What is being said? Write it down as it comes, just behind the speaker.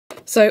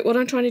So what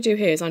I'm trying to do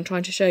here is I'm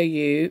trying to show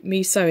you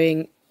me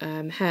sewing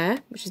hair,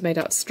 which is made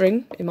out of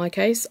string in my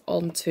case,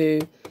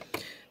 onto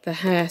the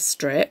hair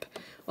strip.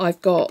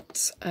 I've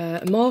got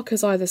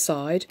markers either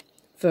side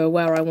for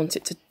where I want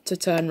it to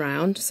turn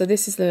round. So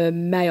this is the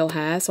male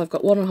hair, so I've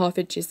got 1.5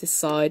 inches this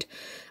side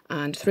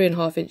and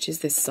 3.5 inches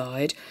this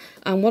side.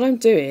 And what I'm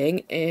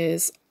doing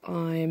is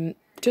I'm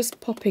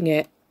just popping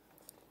it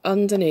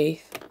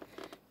underneath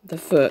the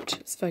foot.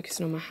 It's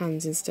focusing on my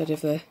hands instead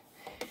of the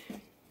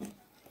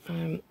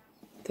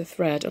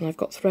thread, and I've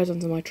got thread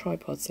under my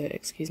tripod, so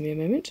excuse me a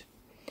moment.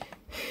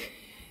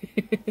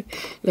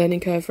 Learning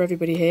curve for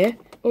everybody here.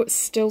 Oh, it's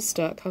still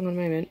stuck. Hang on a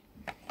moment.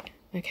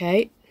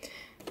 Okay.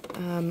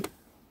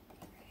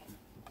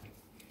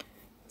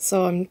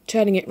 So I'm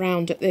turning it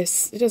round at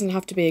this. It doesn't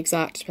have to be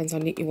exact, depends how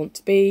neat you want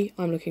to be.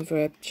 I'm looking for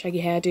a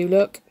shaggy hairdo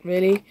look,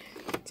 really.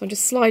 So I'm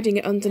just sliding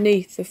it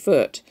underneath the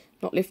foot,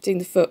 not lifting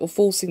the foot or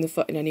forcing the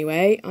foot in any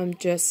way. I'm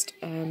just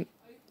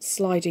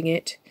sliding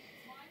it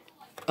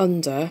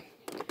under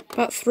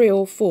about 3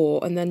 or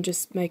 4, and then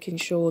just making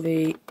sure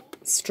the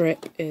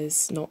strip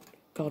is not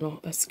gone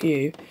off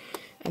askew.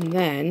 And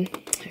then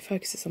it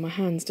focuses on my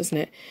hands, doesn't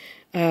it?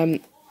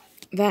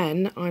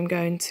 Then I'm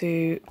going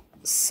to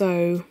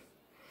sew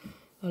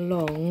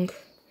along,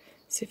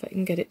 see if I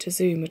can get it to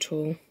zoom at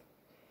all.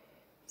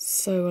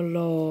 Sew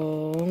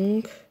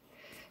along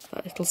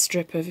that little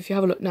strip of, if you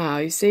have a look now,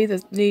 you see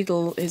the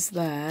needle is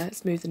there.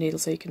 Smooth the needle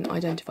so you can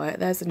identify it.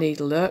 There's the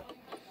needle, look.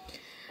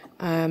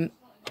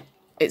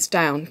 It's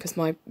down because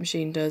my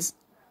machine does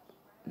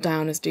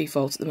down as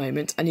default at the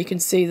moment, and you can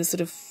see the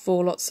sort of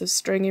 4 lots of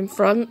string in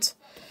front.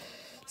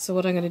 So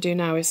what I'm going to do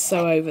now is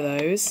sew over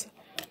those.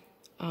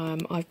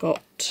 I've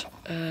got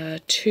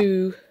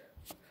 2,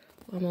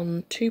 I'm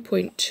on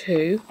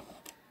 2.2,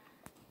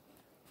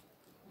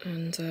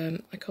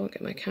 and I can't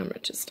get my camera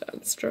to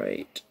stand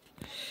straight.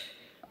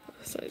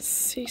 So it's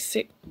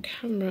C6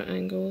 camera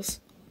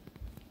angles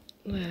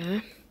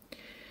there,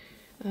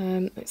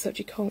 except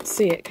you can't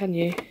see it, can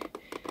you?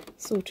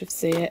 Sort of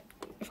see it.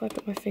 If I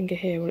put my finger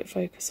here, will it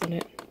focus on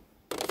it?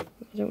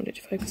 I don't want it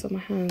to focus on my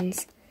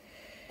hands.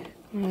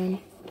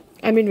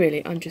 I mean,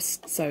 really, I'm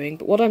just sewing,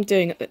 but what I'm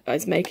doing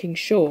is making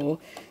sure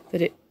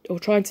that it, or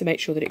trying to make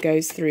sure that it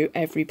goes through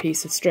every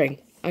piece of string.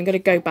 I'm going to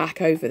go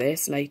back over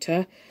this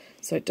later,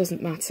 so it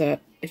doesn't matter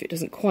if it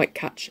doesn't quite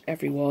catch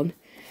every one.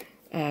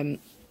 I've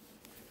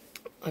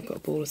got a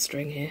ball of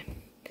string here.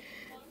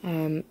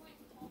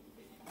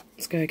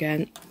 Let's go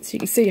again. So you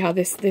can see how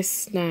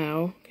this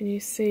now, can you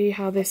see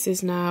how this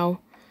is now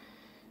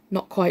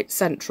not quite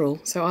central?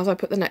 So as I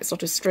put the next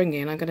lot of string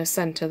in, I'm going to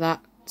centre that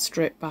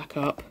strip back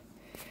up.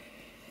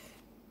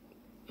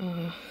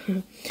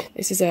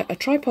 This is a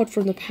tripod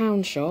from the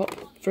pound shop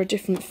for a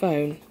different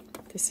phone.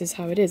 This is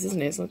how it is,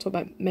 isn't it? So I'm talking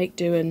about make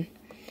do,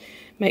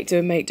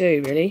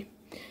 really.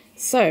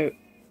 So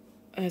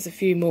there's a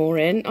few more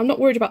in. I'm not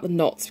worried about the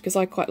knots because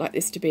I quite like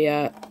this to be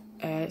a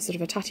sort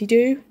of a tatty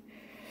do.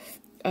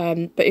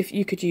 But if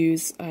you could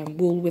use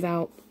wool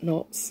without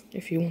knots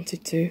if you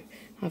wanted to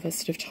have a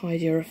sort of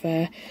tidier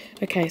affair.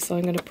 Okay, so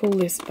I'm going to pull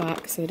this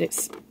back so that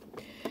it's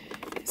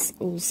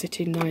all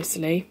sitting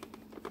nicely.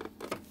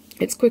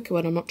 It's quicker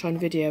when I'm not trying to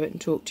video it and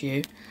talk to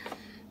you.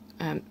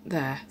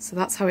 There, so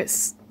that's how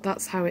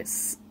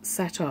it's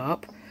set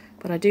up.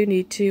 But I do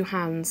need 2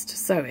 hands to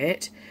sew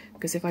it,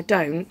 because if I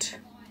don't,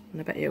 and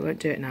I bet you it won't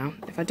do it now,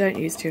 if I don't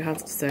use 2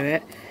 hands to sew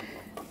it,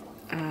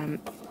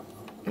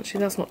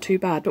 actually that's not too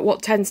bad, but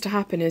what tends to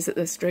happen is that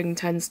the string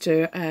tends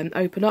to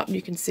open up, and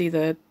you can see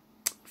the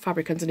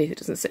fabric underneath. It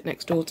doesn't sit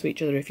next door to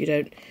each other if you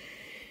don't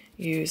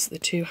use the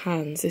 2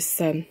 hands.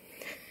 This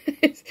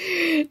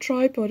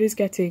tripod is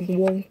getting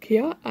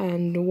wonkier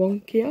and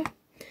wonkier.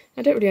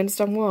 I don't really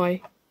understand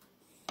why.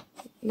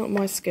 Not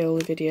my skill,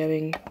 the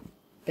videoing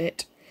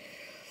bit.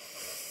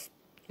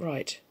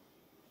 Right,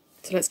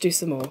 so let's do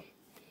some more.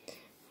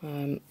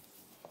 And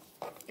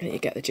you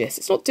get the gist.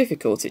 It's not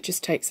difficult, it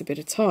just takes a bit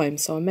of time.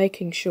 So I'm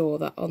making sure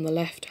that on the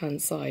left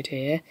hand side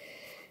here,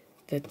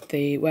 that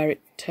where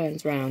it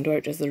turns round, where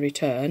it does the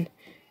return,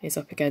 is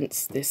up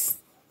against this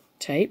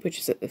tape, which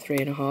is at the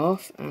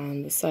 3.5,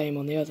 and the same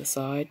on the other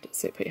side.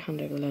 That's it, put your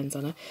hand over the lens,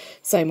 Anna.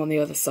 Same on the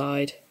other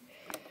side.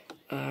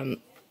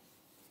 And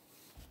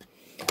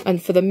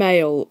for the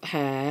male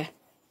hair,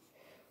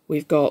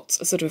 we've got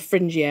a sort of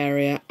fringy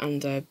area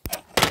and a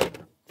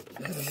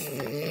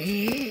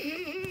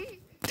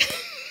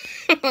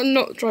I'm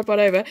not tripod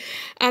over,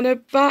 and a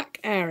back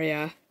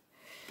area.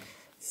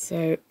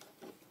 So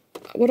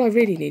what I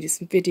really need is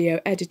some video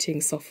editing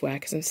software,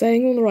 because I'm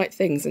saying all the right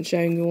things and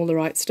showing you all the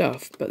right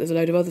stuff, but there's a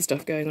load of other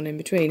stuff going on in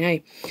between,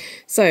 hey?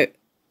 So,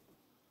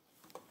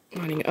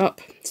 lining it up,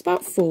 it's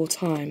about 4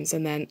 times,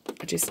 and then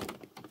I just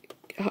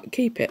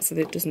keep it so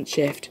that it doesn't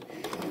shift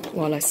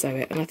while I sew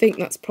it, and I think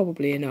that's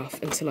probably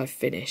enough until I've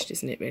finished,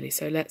 isn't it, really?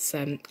 So let's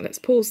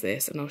pause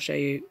this and I'll show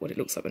you what it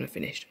looks like when I've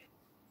finished.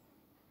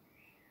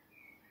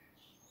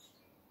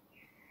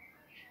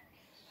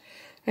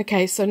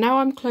 Okay, so now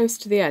I'm close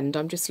to the end.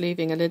 I'm just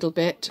leaving a little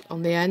bit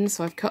on the end,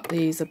 so I've cut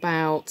these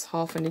about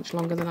 1/2 inch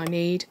longer than I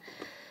need.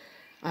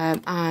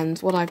 And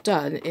what I've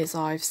done is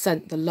I've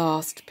sent the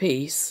last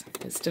piece,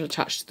 it's still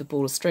attached to the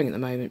ball of string at the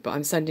moment, but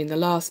I'm sending the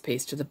last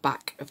piece to the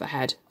back of the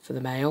head for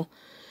the male.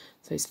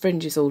 So his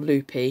fringe is all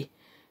loopy,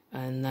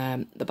 and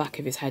the back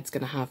of his head's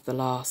going to have the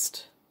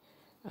last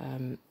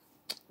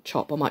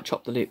chop. I might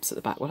chop the loops at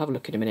the back, we'll have a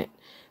look in a minute.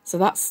 So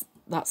that's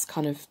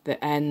kind of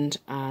the end,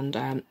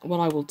 and what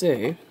I will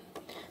do,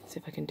 see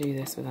if I can do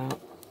this without...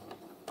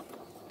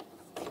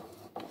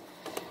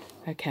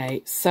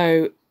 Okay,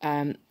 so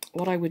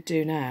what I would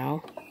do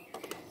now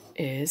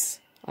is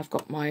I've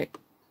got my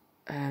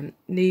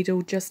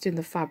needle just in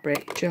the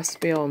fabric, just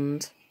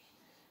beyond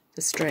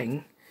the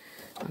string,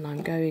 and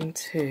I'm going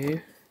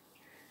to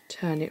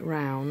turn it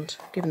round.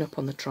 I've given up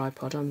on the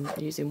tripod, I'm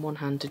using one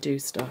hand to do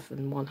stuff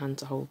and one hand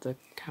to hold the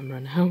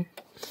camera now.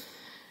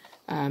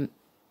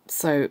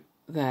 So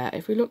there,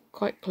 if we look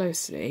quite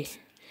closely,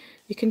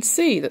 you can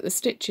see that the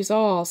stitches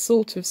are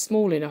sort of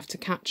small enough to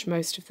catch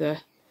most of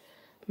the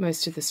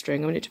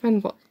string. I mean, it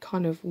depends what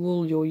kind of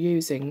wool you're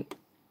using,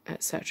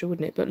 etc.,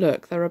 wouldn't it? But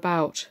look, they're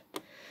about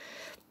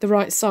the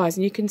right size,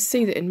 and you can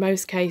see that in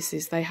most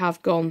cases they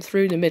have gone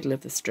through the middle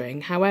of the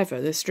string.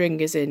 However, the string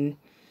is in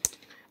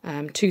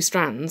 2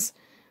 strands,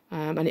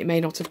 and it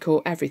may not have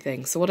caught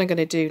everything. So what I'm going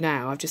to do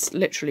now, I've just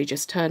literally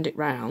just turned it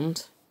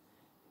round,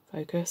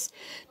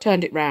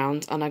 turned it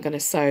round, and I'm going to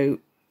sew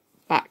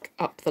back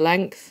up the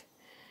length,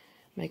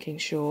 making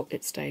sure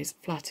it stays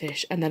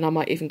flattish, and then I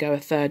might even go a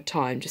 3rd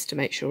time just to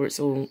make sure it's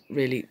all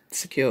really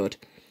secured.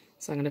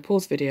 So I'm going to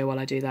pause the video while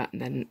I do that,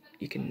 and then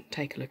you can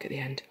take a look at the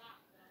end.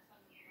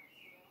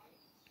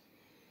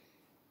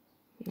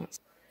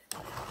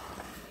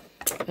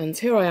 And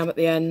here I am at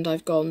the end.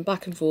 I've gone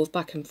back and forth,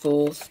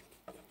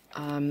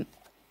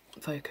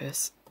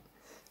 focus.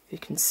 You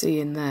can see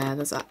in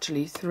there's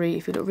actually 3,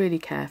 if you look really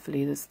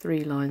carefully, there's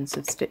 3 lines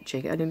of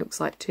stitching. It only looks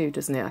like 2,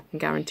 doesn't it? I can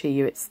guarantee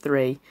you it's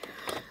 3.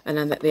 And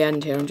then at the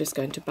end here, I'm just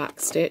going to back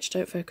stitch.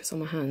 Don't focus on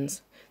my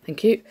hands.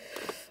 Thank you.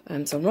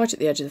 So I'm right at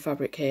the edge of the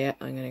fabric here.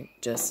 I'm going to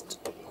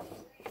just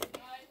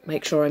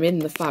make sure I'm in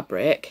the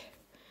fabric,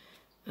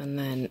 and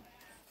then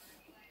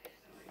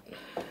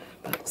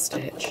back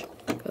stitch.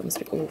 That must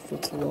be awful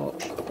to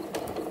watch.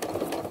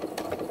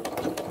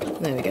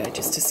 There we go,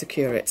 just to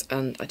secure it.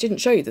 And I didn't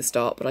show you the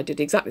start, but I did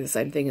exactly the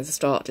same thing as the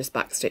start, just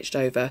back stitched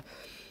over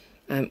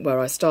where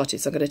I started.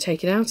 So I'm going to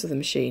take it out of the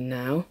machine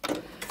now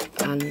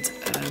and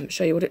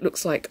show you what it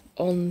looks like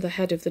on the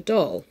head of the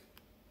doll,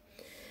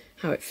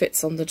 how it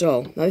fits on the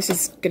doll. Now this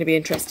is going to be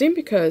interesting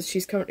because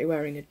she's currently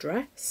wearing a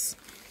dress.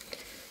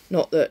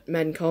 Not that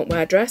men can't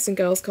wear dress and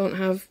girls can't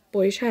have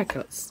boyish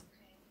haircuts.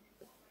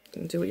 You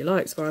can do what you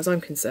like as far as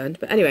I'm concerned.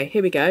 But anyway,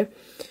 here we go.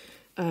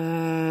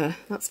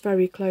 That's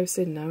very close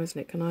in now, isn't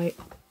it? Can I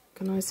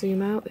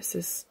zoom out?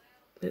 It's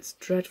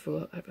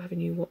dreadful having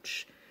you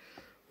watch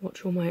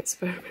all my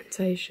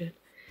experimentation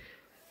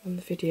on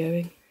the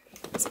videoing.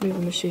 Let's move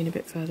the machine a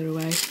bit further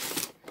away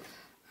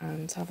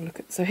and have a look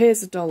at. So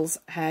here's the doll's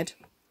head.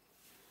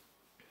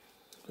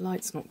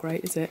 Light's not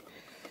great, is it?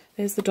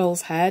 Here's the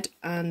doll's head,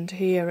 and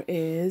here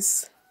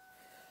is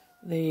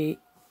the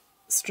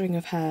string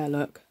of hair.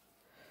 Look.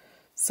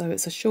 So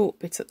it's a short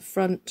bit at the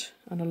front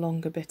and a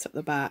longer bit at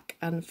the back.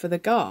 And for the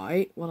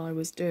guy, what I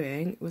was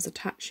doing was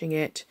attaching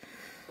it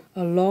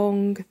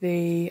along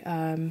the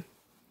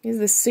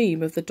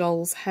seam of the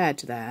doll's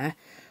head there.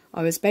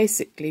 I was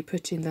basically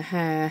putting the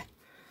hair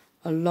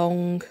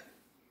along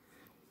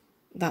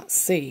that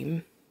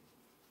seam,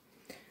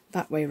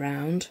 that way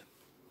round.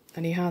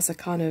 And he has a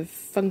kind of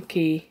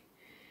funky,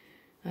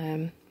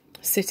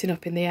 sitting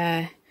up in the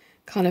air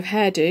kind of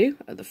hairdo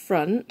at the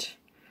front.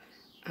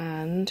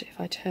 And if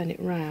I turn it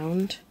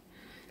round,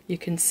 you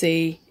can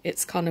see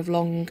it's kind of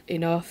long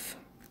enough,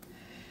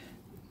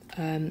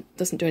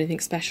 doesn't do anything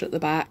special at the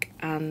back.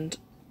 And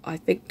I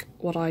think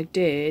what I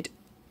did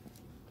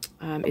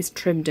is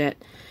trimmed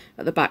it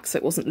at the back so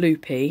it wasn't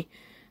loopy.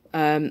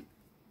 I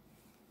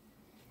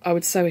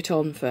would sew it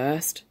on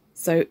first.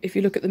 So if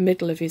you look at the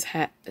middle of his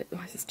head, oh,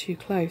 this is too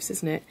close,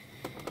 isn't it?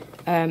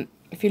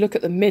 If you look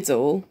at the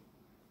middle,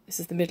 this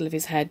is the middle of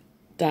his head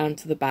down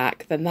to the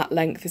back, then that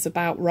length is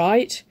about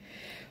right.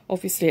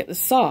 Obviously at the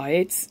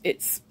sides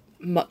it's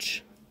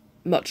much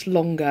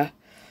longer,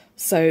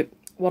 so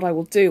what I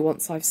will do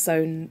once I've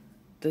sewn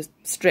the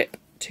strip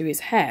to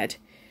his head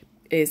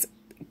is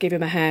give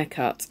him a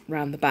haircut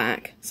round the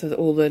back so that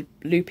all the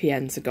loopy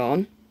ends are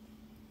gone,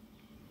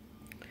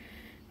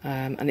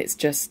 and it's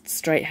just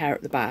straight hair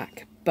at the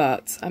back.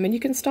 But I mean, you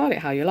can style it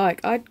how you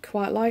like. I'd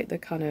quite like the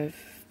kind of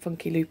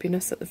funky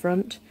loopiness at the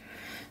front.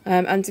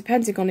 And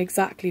depending on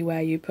exactly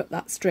where you put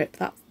that strip,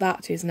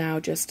 that is now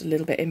just a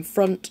little bit in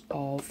front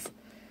of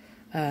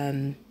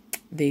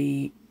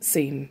the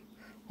seam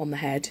on the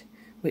head,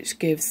 which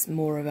gives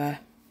more of a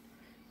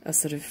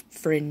sort of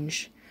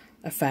fringe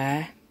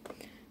affair.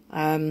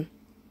 I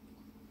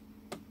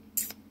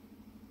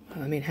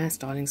mean,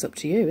 hairstyling's up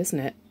to you, isn't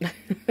it?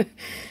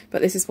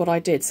 But this is what I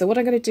did. So what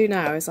I'm going to do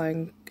now is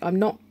I'm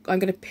going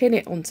to pin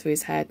it onto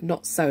his head,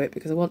 not sew it,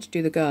 because I want to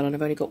do the girl and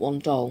I've only got one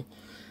doll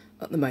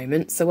at the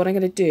moment. So what I'm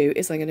going to do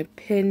is I'm going to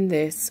pin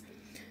this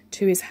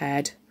to his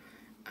head,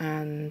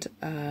 and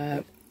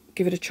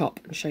give it a chop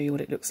and show you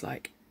what it looks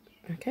like.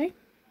 Okay.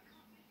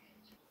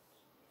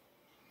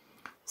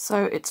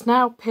 So it's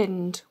now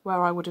pinned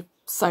where I would have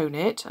sewn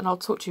it, and I'll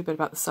talk to you a bit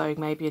about the sewing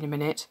maybe in a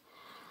minute.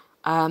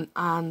 And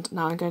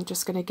now I'm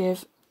just going to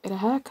give it a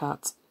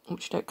haircut,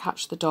 which don't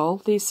catch the doll.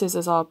 These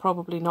scissors are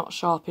probably not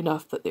sharp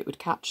enough that it would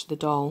catch the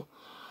doll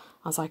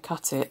as I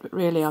cut it, but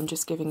really I'm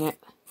just giving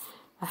it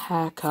a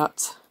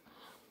haircut.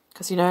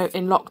 Because, you know,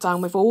 in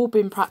lockdown we've all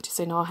been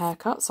practising our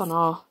haircuts on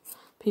our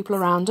people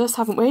around us,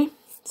 haven't we?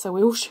 So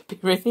we all should be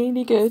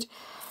really good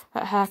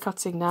at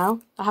haircutting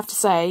now. I have to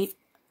say,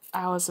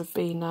 ours have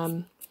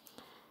been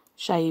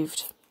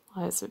shaved.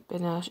 It's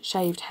been a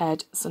shaved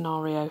head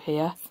scenario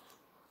here.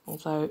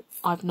 Although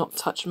I've not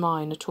touched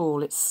mine at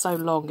all. It's so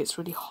long, it's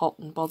really hot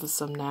and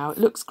bothersome now. It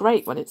looks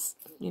great when it's,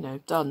 you know,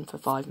 done for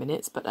 5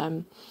 minutes. But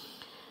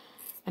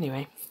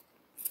anyway,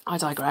 I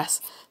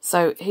digress.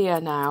 So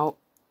here now,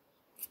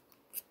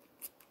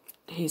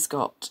 he's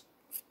got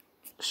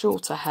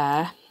shorter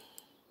hair.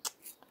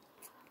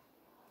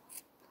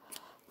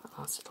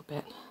 Last little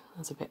bit,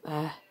 there's a bit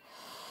there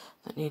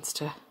that needs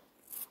to...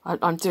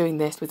 I'm doing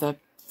this with a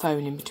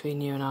phone in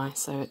between you and I,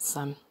 so it's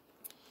a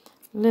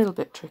little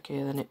bit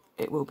trickier than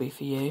it will be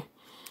for you.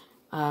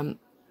 There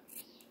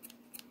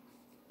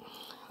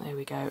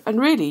we go. And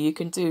really you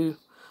can do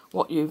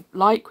what you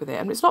like with it.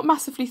 I mean, it's not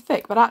massively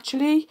thick, but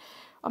actually,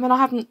 I mean,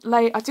 I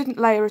didn't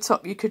layer it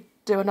up. You could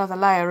do another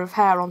layer of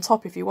hair on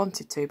top if you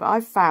wanted to, but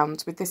I've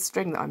found with this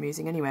string that I'm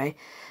using anyway,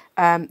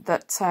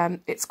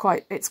 that it's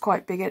quite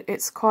big.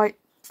 It's quite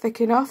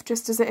thick enough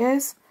just as it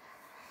is.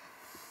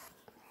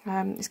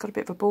 It's got a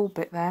bit of a ball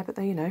bit there, but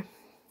there, you know,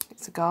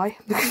 it's a guy.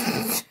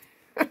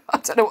 I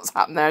don't know what's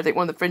happened there. I think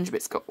one of the fringe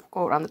bits got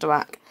caught around the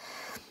back.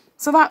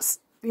 So that's,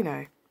 you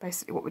know,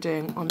 basically what we're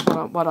doing on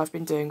what I've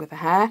been doing with the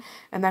hair.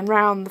 And then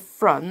round the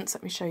front,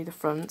 let me show you the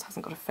front. It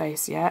hasn't got a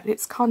face yet.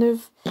 It's kind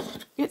of,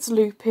 it's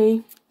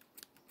loopy.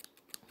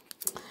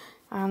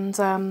 And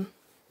I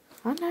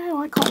don't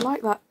know, I quite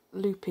like that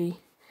loopy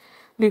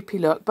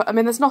look. But I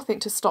mean, there's nothing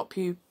to stop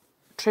you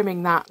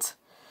trimming that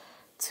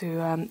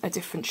to a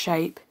different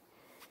shape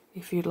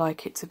if you'd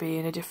like it to be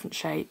in a different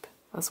shape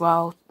as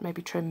well.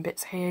 Maybe trim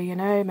bits here, you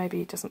know, maybe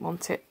he doesn't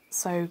want it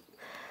so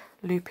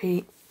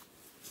loopy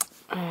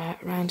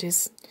around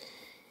his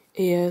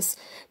ears.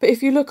 But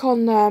if you look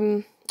on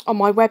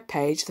my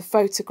webpage, the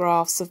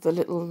photographs of the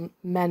little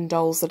men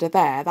dolls that are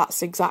there,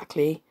 that's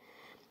exactly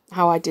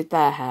how I did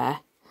their hair.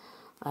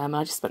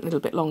 I just spent a little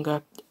bit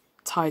longer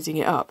tidying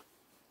it up.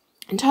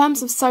 In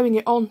terms of sewing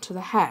it onto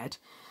the head,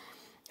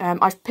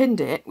 I've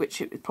pinned it, which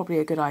is probably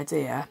a good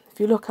idea. If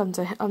you look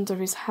under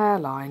his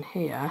hairline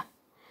here,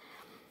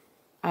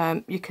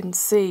 you can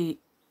see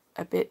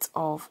a bit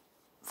of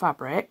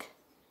fabric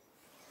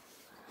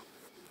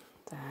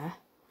there.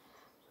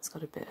 It's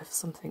got a bit of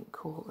something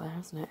caught there,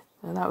 hasn't it?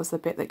 That was the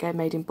bit that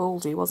made him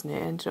baldy, wasn't it?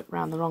 It ended up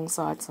round the wrong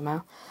side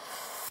somehow.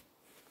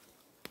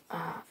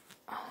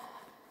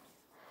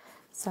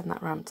 Send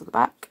that round to the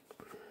back.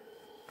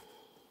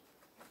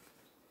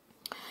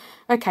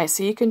 Okay,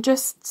 so you can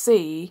just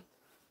see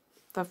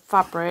the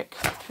fabric.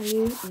 Can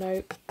you?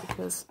 No,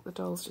 because the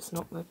doll's just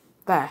not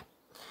there.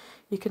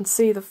 You can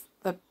see the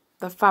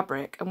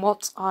fabric, and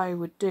what I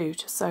would do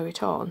to sew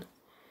it on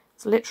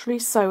is literally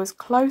sew as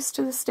close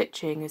to the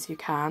stitching as you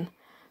can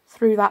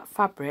through that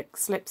fabric,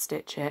 slip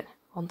stitch it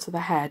onto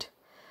the head.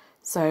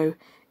 So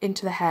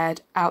into the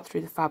head, out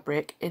through the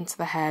fabric, into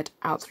the head,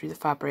 out through the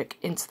fabric,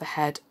 into the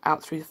head,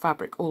 out through the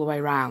fabric, all the way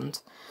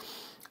round.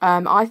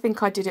 I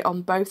think I did it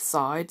on both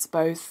sides,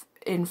 both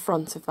in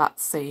front of that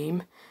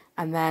seam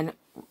and then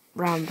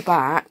round the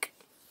back.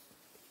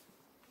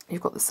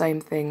 You've got the same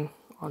thing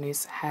on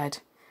his head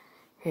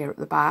here at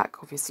the back,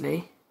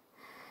 obviously.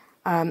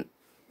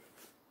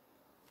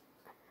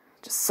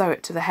 Just sew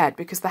it to the head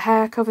because the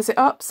hair covers it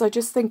up, so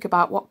just think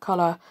about what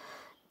colour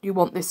you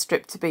want this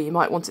strip to be. You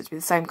might want it to be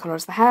the same colour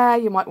as the hair,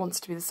 you might want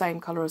it to be the same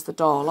colour as the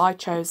doll. I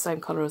chose the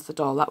same colour as the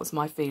doll. That was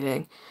my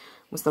feeling,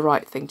 was the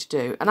right thing to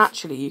do. And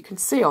actually you can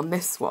see on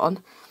this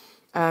one,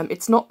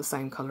 it's not the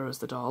same colour as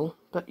the doll,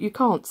 but you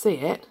can't see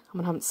it. I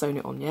mean, I haven't sewn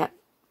it on yet,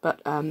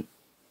 but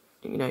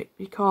you know,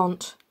 you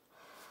can't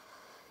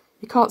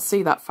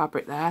see that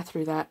fabric there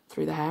through the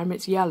hair. I mean,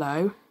 it's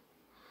yellow.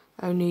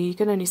 You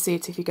can only see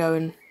it if you go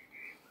and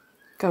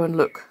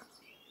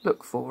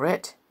look for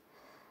it.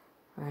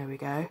 There we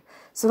go.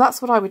 So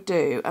that's what I would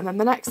do, and then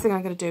the next thing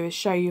I'm going to do is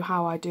show you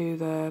how I do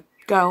the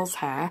girl's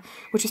hair,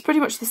 which is pretty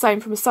much the same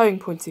from a sewing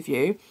point of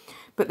view,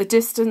 but the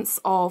distance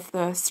of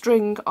the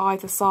string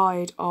either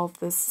side of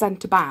the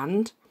centre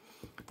band,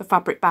 the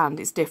fabric band,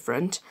 is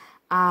different,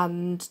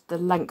 and the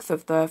length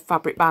of the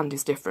fabric band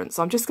is different.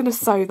 So I'm just going to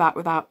sew that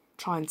without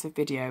trying to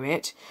video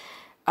it,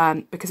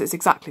 because it's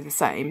exactly the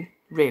same,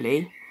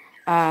 really,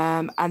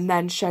 and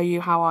then show you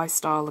how I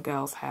style the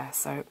girl's hair.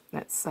 So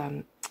let's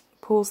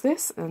pause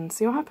this and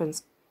see what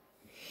happens.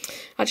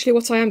 Actually,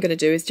 what I am going to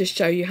do is just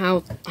show you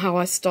how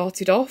I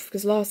started off,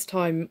 because last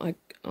time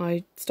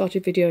I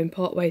started videoing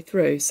part way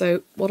through.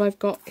 So what I've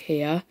got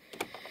here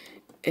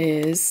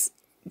is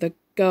the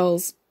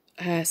girl's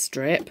hair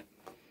strip,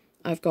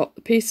 I've got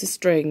the piece of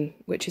string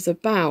which is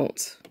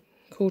about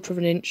 1/4 of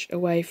an inch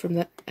away from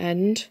the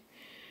end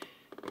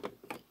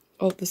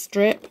of the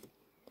strip,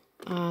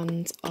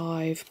 and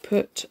I've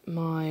put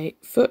my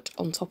foot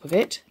on top of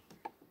it.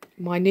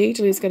 My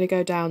needle is going to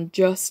go down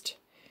just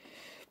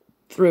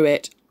through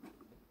it,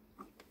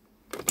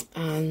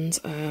 and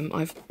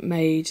I've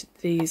made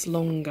these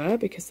longer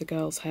because the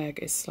girl's hair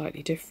is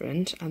slightly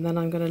different, and then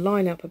I'm going to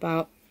line up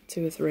about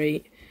 2 or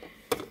 3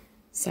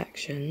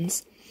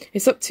 sections.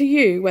 It's up to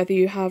you whether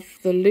you have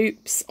the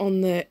loops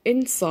on the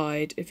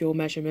inside of your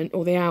measurement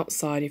or the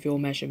outside of your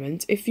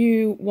measurement. If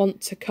you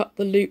want to cut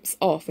the loops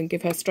off and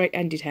give her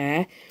straight-ended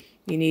hair,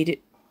 you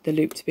need the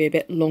loop to be a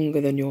bit longer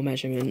than your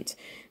measurement.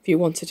 If you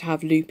wanted to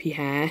have loopy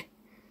hair,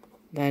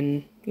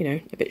 then, you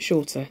know, a bit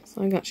shorter.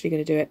 So I'm actually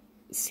going to do it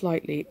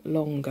slightly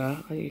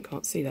longer. Oh, you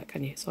can't see that,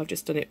 can you? So I've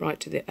just done it right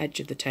to the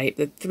edge of the tape.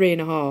 The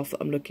 3.5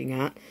 that I'm looking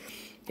at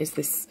is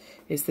this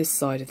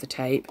side of the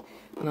tape,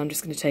 and I'm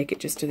just going to take it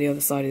just to the other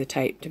side of the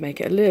tape to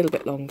make it a little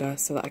bit longer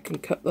so that I can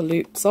cut the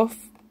loops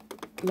off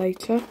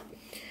later.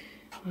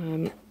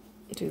 Do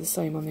the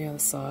same on the other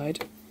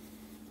side.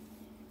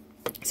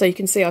 So you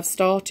can see I've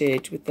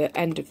started with the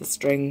end of the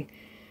string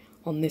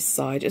on this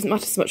side. It doesn't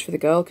matter so much for the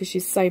girl because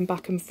she's the same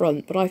back and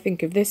front, but I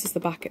think of this as the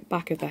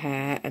back of the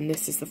hair and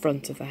this is the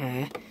front of the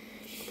hair.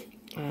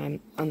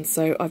 And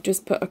so I've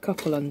just put a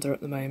couple under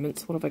at the moment.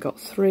 So what have I got?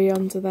 3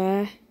 under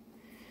there.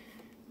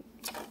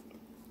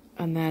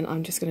 And then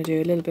I'm just going to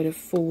do a little bit of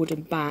forward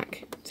and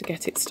back to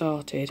get it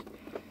started.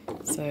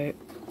 So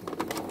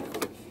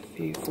a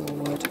few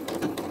forward,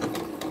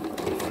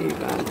 a few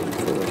back and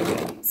forward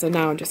again. So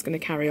now I'm just going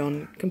to carry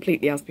on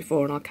completely as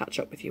before, and I'll catch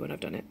up with you when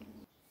I've done it.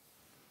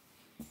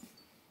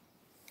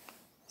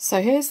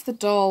 So here's the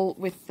doll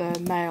with the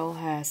male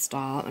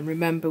hairstyle, and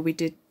remember we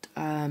did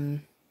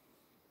a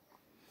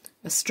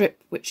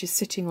strip which is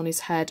sitting on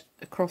his head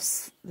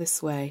across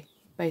this way,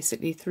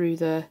 basically through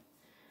the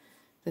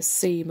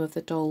seam of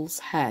the doll's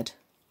head,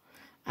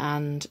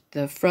 and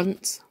the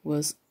front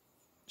was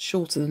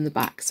shorter than the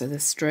back. So the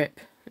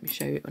strip, let me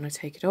show you it when I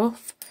take it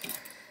off.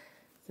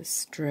 The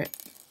strip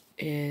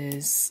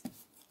is,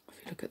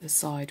 if you look at the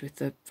side with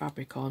the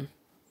fabric on,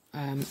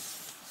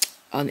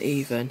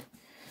 uneven.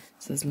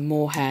 So there's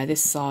more hair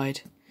this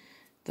side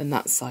than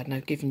that side, and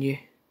I've given you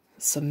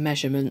some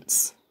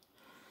measurements.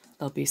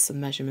 There'll be some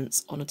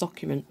measurements on a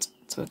document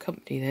to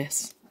accompany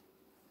this,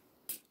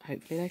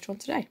 hopefully later on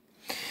today.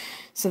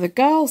 So the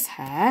girl's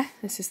hair,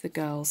 this is the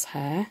girl's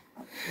hair.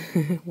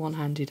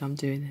 One-handed I'm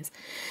doing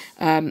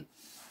this.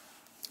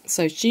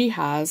 So she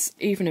has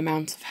even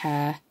amount of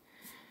hair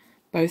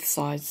both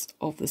sides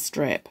of the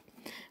strip,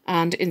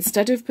 and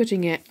instead of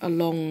putting it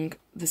along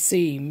the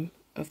seam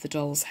of the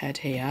doll's head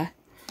here,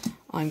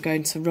 I'm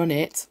going to run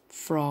it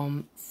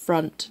from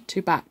front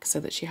to back so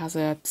that she has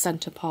a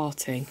centre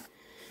parting.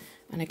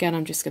 And again,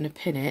 I'm just going to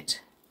pin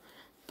it,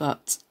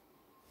 but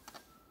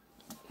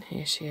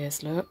here she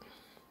is, look,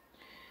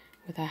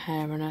 with her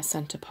hair and her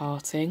centre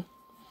parting.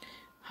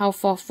 How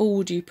far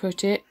forward you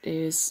put it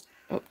is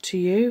up to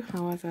you,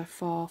 however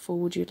far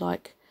forward you'd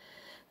like.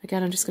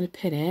 Again, I'm just going to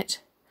pin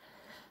it,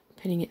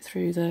 pinning it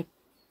through the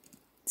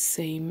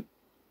seam.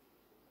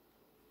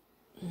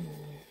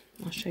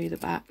 I'll show you the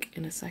back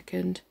in a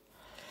second.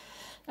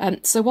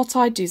 So what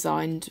I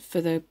designed for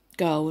the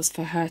girl was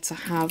for her to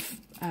have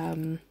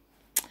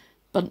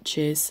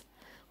bunches.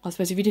 Well, I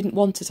suppose if you didn't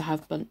want her to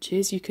have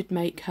bunches, you could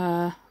make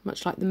her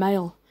much like the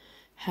male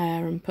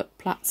hair and put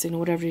plaits in or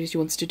whatever it is you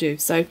wanted to do.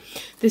 So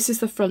this is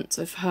the front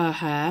of her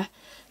hair.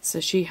 So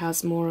she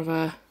has more of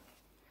a,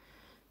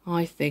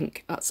 I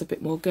think that's a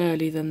bit more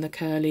girly than the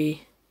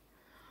curly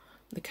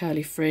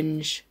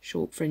fringe,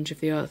 short fringe of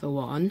the other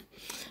one.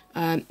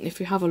 If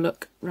we have a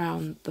look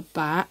round the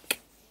back,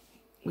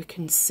 we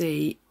can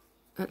see,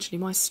 actually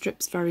my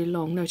strip's very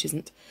long. No, it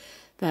isn't.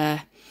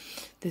 There.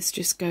 This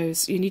just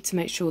goes, you need to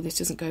make sure this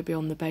doesn't go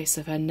beyond the base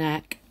of her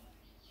neck.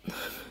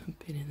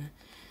 Pin in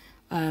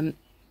there.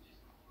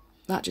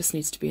 That just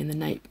needs to be in the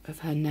nape of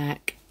her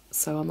neck.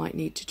 So I might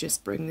need to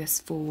just bring this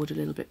forward a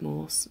little bit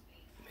more,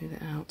 smooth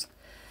it out.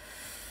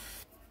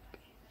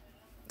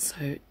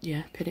 So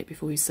yeah, pin it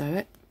before you sew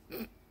it.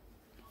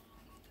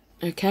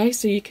 Okay,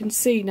 so you can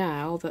see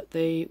now that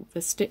the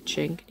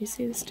stitching, can you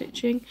see the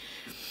stitching?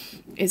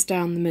 Is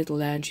down the middle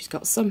there, and she's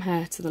got some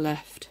hair to the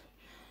left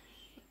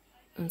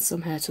and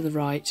some hair to the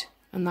right.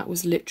 And that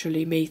was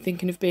literally me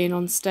thinking of being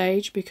on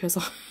stage, because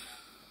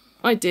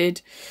I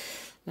did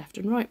left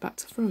and right, back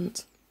to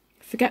front.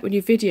 Forget when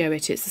you video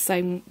it, it's the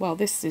same, well,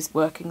 this is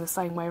working the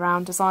same way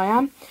around as I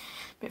am.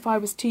 But if I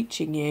was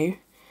teaching you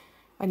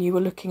and you were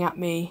looking at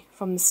me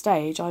from the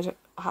stage, I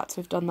had to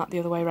have done that the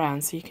other way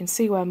around. So you can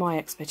see where my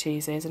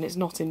expertise is, and it's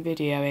not in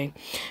videoing.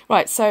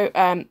 Right, so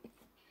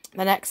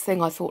the next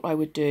thing I thought I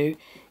would do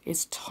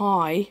is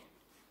tie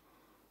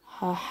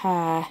her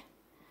hair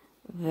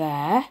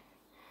there,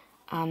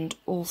 and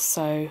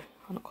also,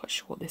 I'm not quite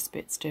sure what this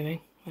bit's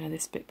doing, where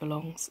this bit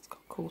belongs. It's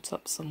got caught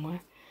up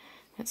somewhere.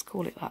 Let's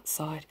call it that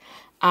side.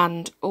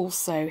 And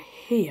also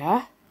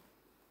here,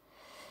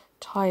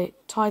 tie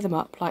them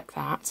up like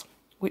that,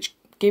 which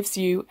gives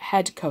you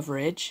head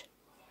coverage,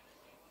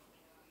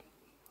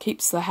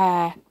 keeps the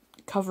hair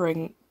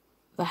covering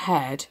the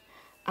head,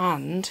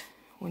 and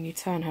when you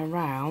turn her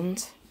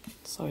round,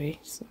 sorry,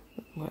 it doesn't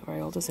work very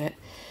well, does it?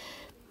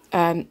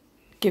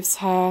 Gives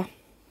her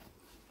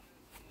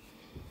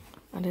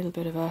a little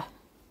bit of a,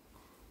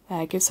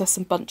 there, gives her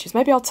some bunches.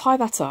 Maybe I'll tie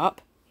that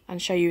up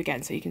and show you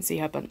again so you can see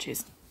her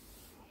bunches.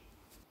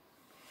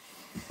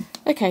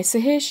 Okay, so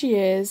here she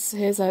is.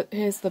 Here's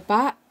the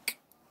back,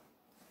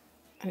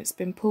 and it's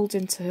been pulled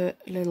into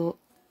little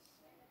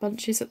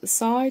bunches at the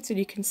sides, and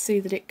you can see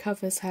that it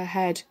covers her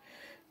head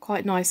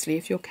quite nicely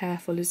if you're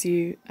careful as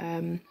you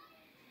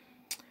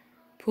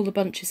pull the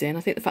bunches in.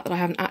 I think the fact that I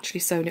haven't actually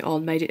sewn it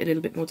on made it a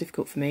little bit more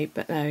difficult for me,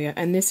 but there we go.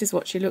 And this is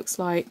what she looks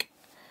like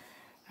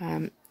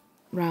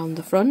round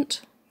the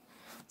front.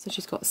 So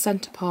she's got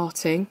centre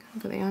parting.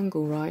 I've got the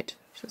angle right.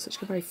 She's got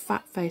such a very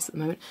fat face at the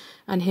moment.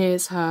 And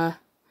here's her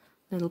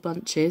little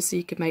bunches, so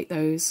you could make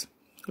those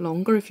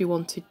longer if you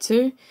wanted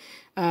to.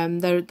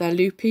 They're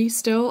loopy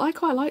still. I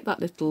quite like that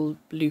little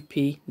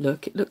loopy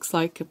look. It looks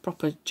like a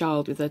proper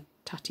child with a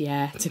tatty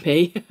hair to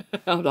me.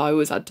 I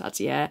always had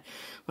tatty hair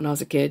when I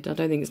was a kid. I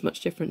don't think it's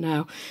much different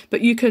now.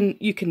 But you can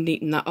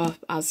neaten that up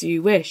as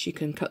you wish. You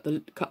can cut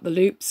the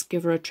loops,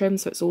 give her a trim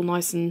so it's all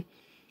nice and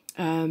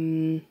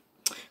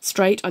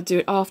straight. I do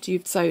it after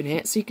you've sewn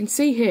it. So you can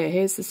see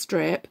here's the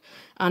strip,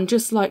 and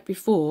just like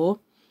before,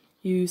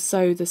 you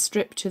sew the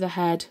strip to the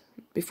head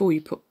before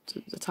you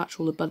attach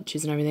all the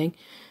bunches and everything.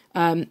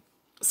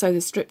 Sew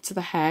the strip to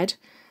the head,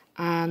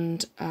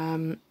 and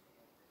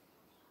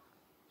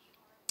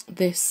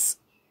this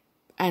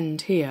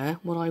end here,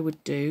 what I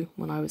would do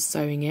when I was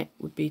sewing it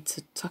would be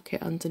to tuck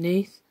it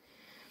underneath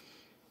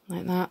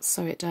like that,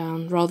 sew it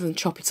down rather than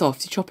chop it off.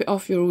 If you chop it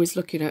off, you're always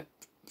looking at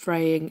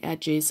fraying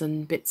edges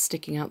and bits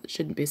sticking out that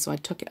shouldn't be, so I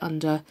tuck it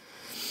under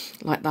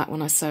like that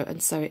when I sew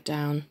it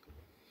down.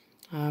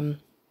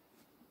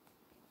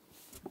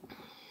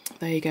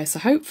 There you go. So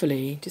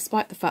hopefully,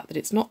 despite the fact that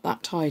it's not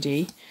that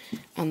tidy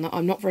and that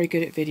I'm not very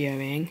good at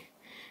videoing,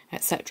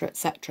 etc,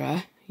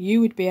 etc,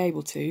 you would be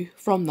able to,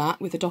 from that,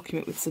 with a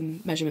document with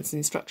some measurements and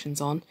instructions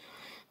on,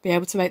 be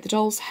able to make the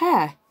doll's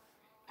hair,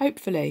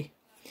 hopefully.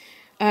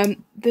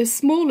 The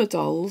smaller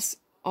dolls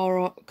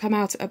come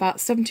out at about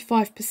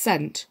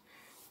 75%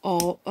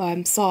 or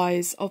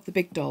size of the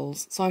big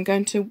dolls, so I'm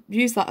going to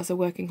use that as a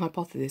working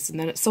hypothesis, and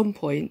then at some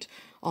point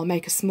I'll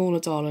make a smaller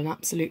doll and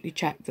absolutely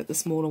check that the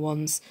smaller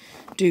ones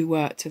do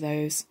work to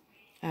those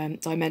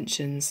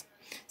dimensions.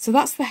 So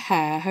that's the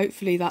hair.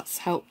 Hopefully that's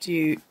helped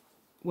you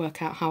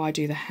work out how I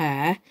do the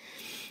hair.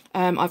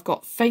 I've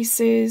got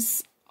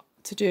faces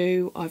to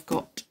do, I've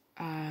got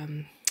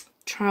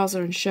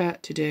trouser and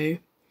shirt to do,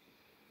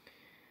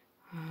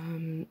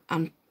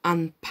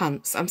 and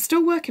pants. I'm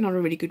still working on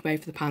a really good way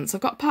for the pants.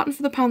 I've got a pattern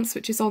for the pants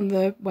which is on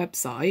the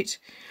website,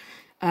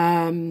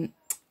 and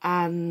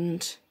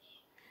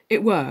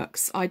it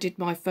works. I did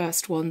my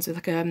first ones with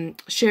like a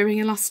shearing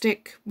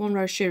elastic, 1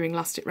 row shearing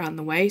elastic around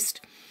the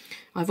waist.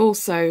 I've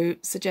also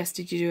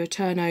suggested you do a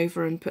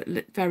turnover and put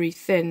very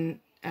thin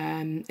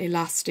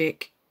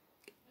elastic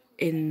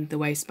in the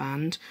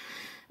waistband.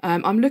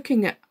 I'm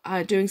looking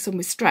at doing some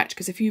with stretch,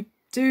 because if you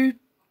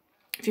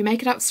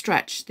make it out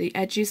stretch, the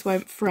edges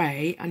won't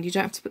fray and you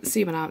don't have to put the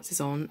seam allowances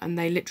on, and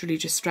they literally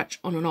just stretch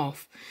on and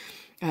off.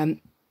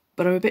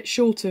 But I'm a bit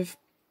short of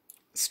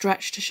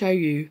stretch to show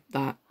you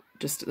that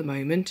just at the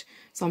moment,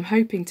 so I'm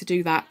hoping to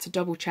do that to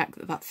double check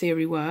that that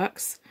theory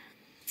works.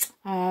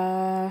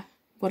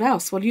 What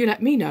else? Well, you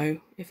let me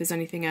know if there's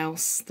anything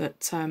else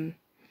that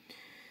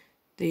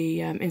the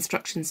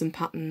instructions and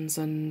patterns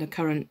and the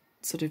current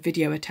sort of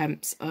video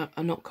attempts are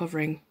not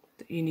covering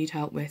that you need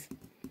help with.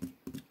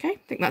 Okay, I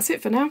think that's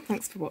it for now.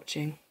 Thanks for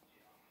watching.